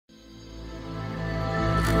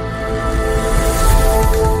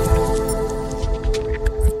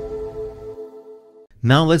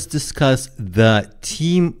Now let's discuss the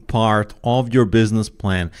team part of your business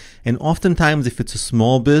plan. And oftentimes, if it's a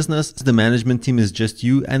small business, the management team is just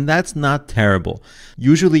you, and that's not terrible.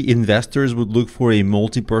 Usually investors would look for a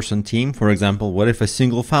multi-person team. For example, what if a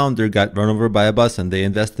single founder got run over by a bus and they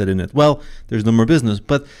invested in it? Well, there's no more business,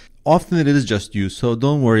 but often it is just you, so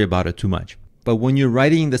don't worry about it too much. But when you're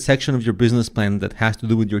writing the section of your business plan that has to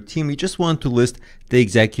do with your team, you just want to list the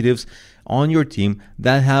executives on your team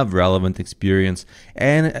that have relevant experience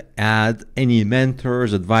and add any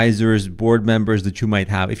mentors, advisors, board members that you might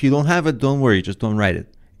have. If you don't have it, don't worry, just don't write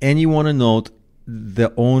it. And you want to note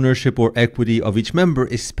the ownership or equity of each member,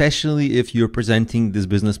 especially if you're presenting this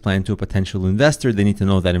business plan to a potential investor. They need to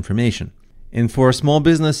know that information. And for a small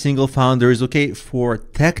business, single founder is okay. For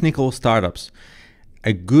technical startups,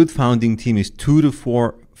 a good founding team is 2 to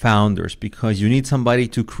 4 founders, because you need somebody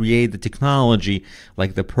to create the technology,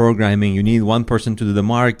 like the programming. You need one person to do the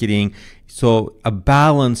marketing. So a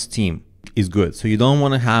balanced team is good. So you don't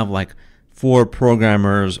want to have like 4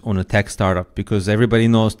 programmers on a tech startup, because everybody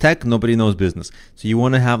knows tech, nobody knows business. So you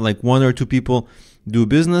want to have like 1 or 2 people do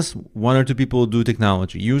business, 1 or 2 people do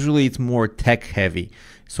technology. Usually it's more tech heavy.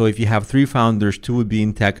 So if you have 3 founders, 2 would be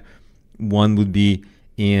in tech, 1 would be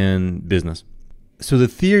in business. So the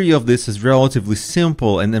theory of this is relatively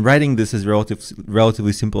simple, and then writing this is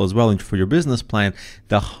relatively simple as well for your business plan.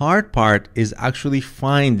 The hard part is actually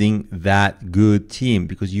finding that good team,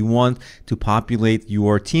 because you want to populate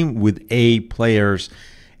your team with A players.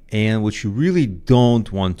 And what you really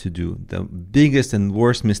don't want to do, the biggest and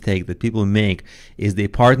worst mistake that people make, is they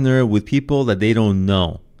partner with people that they don't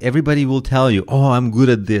know. Everybody will tell you, oh, I'm good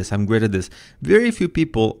at this, I'm great at this. Very few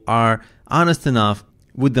people are honest enough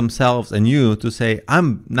with themselves and you to say,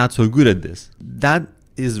 I'm not so good at this. That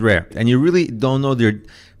is rare. And you really don't know their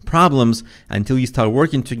problems until you start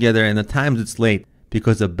working together, and at times it's late,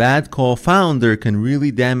 because a bad co-founder can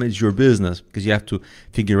really damage your business, because you have to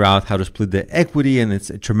figure out how to split the equity, and it's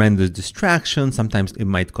a tremendous distraction. Sometimes it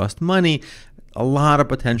might cost money. A lot of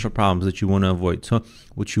potential problems that you want to avoid. So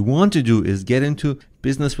what you want to do is get into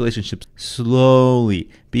business relationships slowly.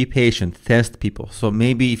 Be patient, test people. So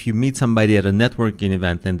maybe if you meet somebody at a networking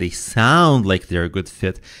event and they sound like they're a good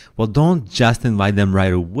fit, well, don't just invite them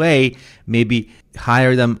right away. Maybe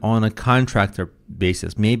hire them on a contractor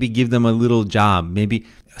basis. Maybe give them a little job. Maybe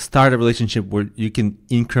start a relationship where you can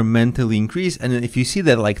incrementally increase. And if you see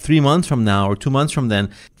that like 3 months from now or 2 months from then,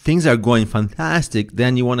 things are going fantastic,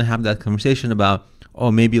 then you want to have that conversation about, oh,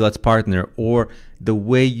 maybe let's partner. Or the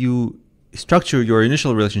way you structure your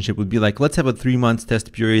initial relationship would be like, let's have a 3 months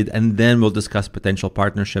test period, and then we'll discuss potential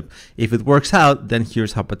partnership. If it works out, then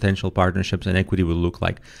here's how potential partnerships and equity will look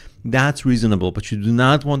like. That's reasonable, but you do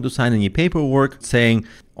not want to sign any paperwork saying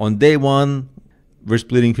on day 1, we're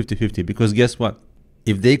splitting 50-50, because guess what?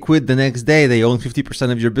 If they quit the next day, they own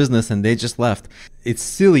 50% of your business and they just left. It's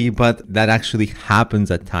silly, but that actually happens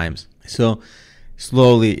at times. So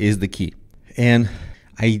slowly is the key. And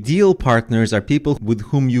ideal partners are people with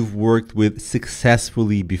whom you've worked with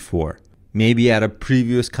successfully before. Maybe at a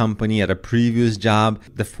previous company, at a previous job.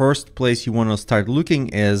 The first place you want to start looking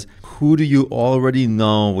is, who do you already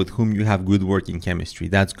know with whom you have good working chemistry?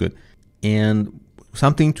 That's good. And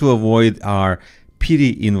something to avoid are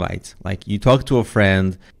pity invites. Like you talk to a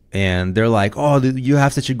friend and they're like, oh, you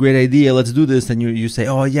have such a great idea, let's do this. And you say,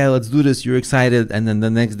 oh yeah, let's do this. You're excited. And then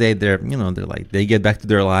the next day they're like, they get back to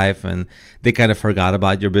their life and they kind of forgot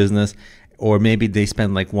about your business. Or maybe they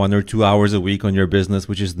spend like 1 or 2 hours a week on your business,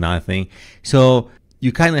 which is nothing. So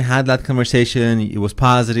you kind of had that conversation. It was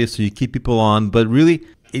positive. So you keep people on, but really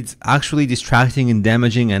it's actually distracting and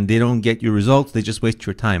damaging, and they don't get your results. They just waste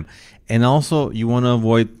your time. And also you want to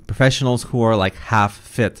avoid professionals who are like half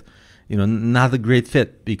fit, not a great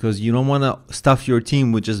fit, because you don't want to stuff your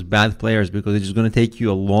team with just bad players, because it's just going to take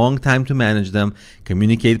you a long time to manage them,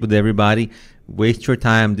 communicate with everybody, waste your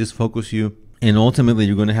time, disfocus you, and ultimately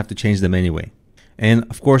you're going to have to change them anyway. And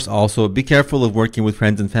of course, also be careful of working with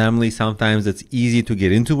friends and family. Sometimes it's easy to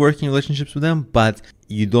get into working relationships with them, but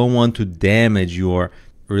you don't want to damage your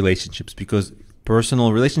relationships, because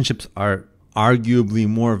personal relationships are arguably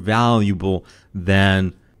more valuable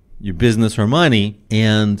than your business or money,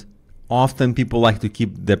 and often people like to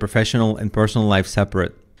keep their professional and personal life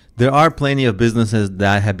separate. There are plenty of businesses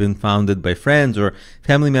that have been founded by friends or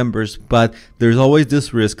family members, but there's always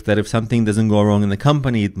this risk that if something doesn't go wrong in the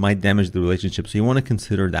company, it might damage the relationship. So you want to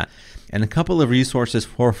consider that. And a couple of resources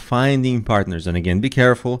for finding partners. And again, be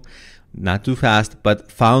careful, not too fast, but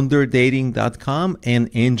founderdating.com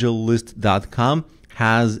and angellist.com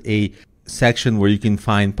has a section where you can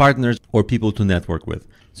find partners or people to network with.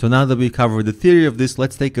 So now that we covered the theory of this,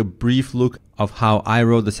 let's take a brief look of how I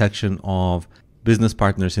wrote the section of business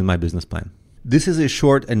partners in my business plan. This is a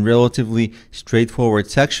short and relatively straightforward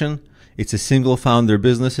section. It's a single founder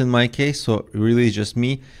business in my case, so really it's just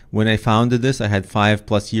me. When I founded this, I had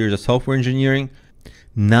 5+ years of software engineering.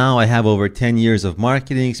 Now I have over 10 years of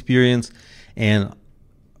marketing experience and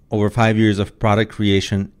over 5 years of product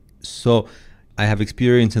creation. So I have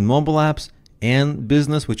experience in mobile apps and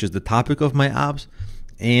business, which is the topic of my apps,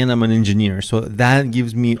 and I'm an engineer. So that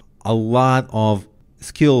gives me a lot of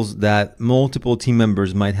skills that multiple team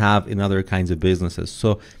members might have in other kinds of businesses.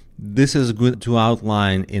 So this is good to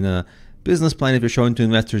outline in a business plan if you're showing to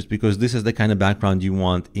investors, because this is the kind of background you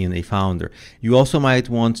want in a founder. You also might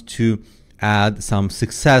want to add some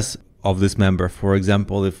success of this member. For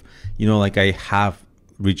example, if like I have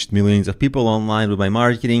reached millions of people online with my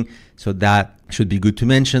marketing, so that should be good to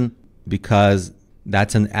mention because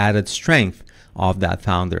that's an added strength of that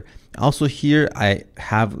founder. Also here, I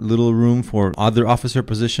have little room for other officer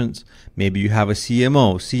positions. Maybe you have a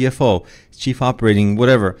CMO, CFO, chief operating,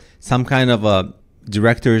 whatever, some kind of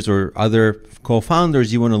directors or other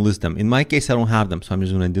co-founders. You want to list them. In my case, I don't have them, so I'm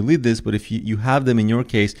just going to delete this. But if you have them in your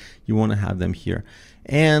case, you want to have them here.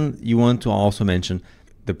 And you want to also mention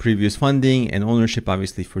the previous funding and ownership.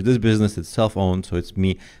 Obviously, for this business, it's self-owned, so it's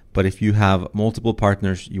me. But if you have multiple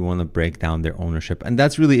partners, you want to break down their ownership. And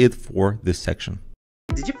that's really it for this section.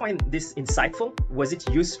 Did you find this insightful? Was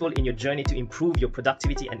it useful in your journey to improve your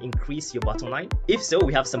productivity and increase your bottom line? If so,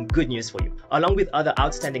 we have some good news for you. Along with other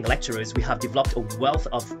outstanding lecturers, we have developed a wealth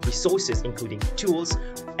of resources, including tools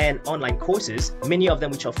and online courses, many of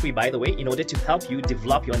them which are free, by the way, in order to help you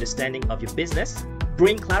develop your understanding of your business,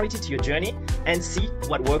 bring clarity to your journey, and see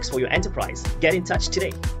what works for your enterprise. Get in touch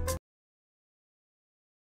today.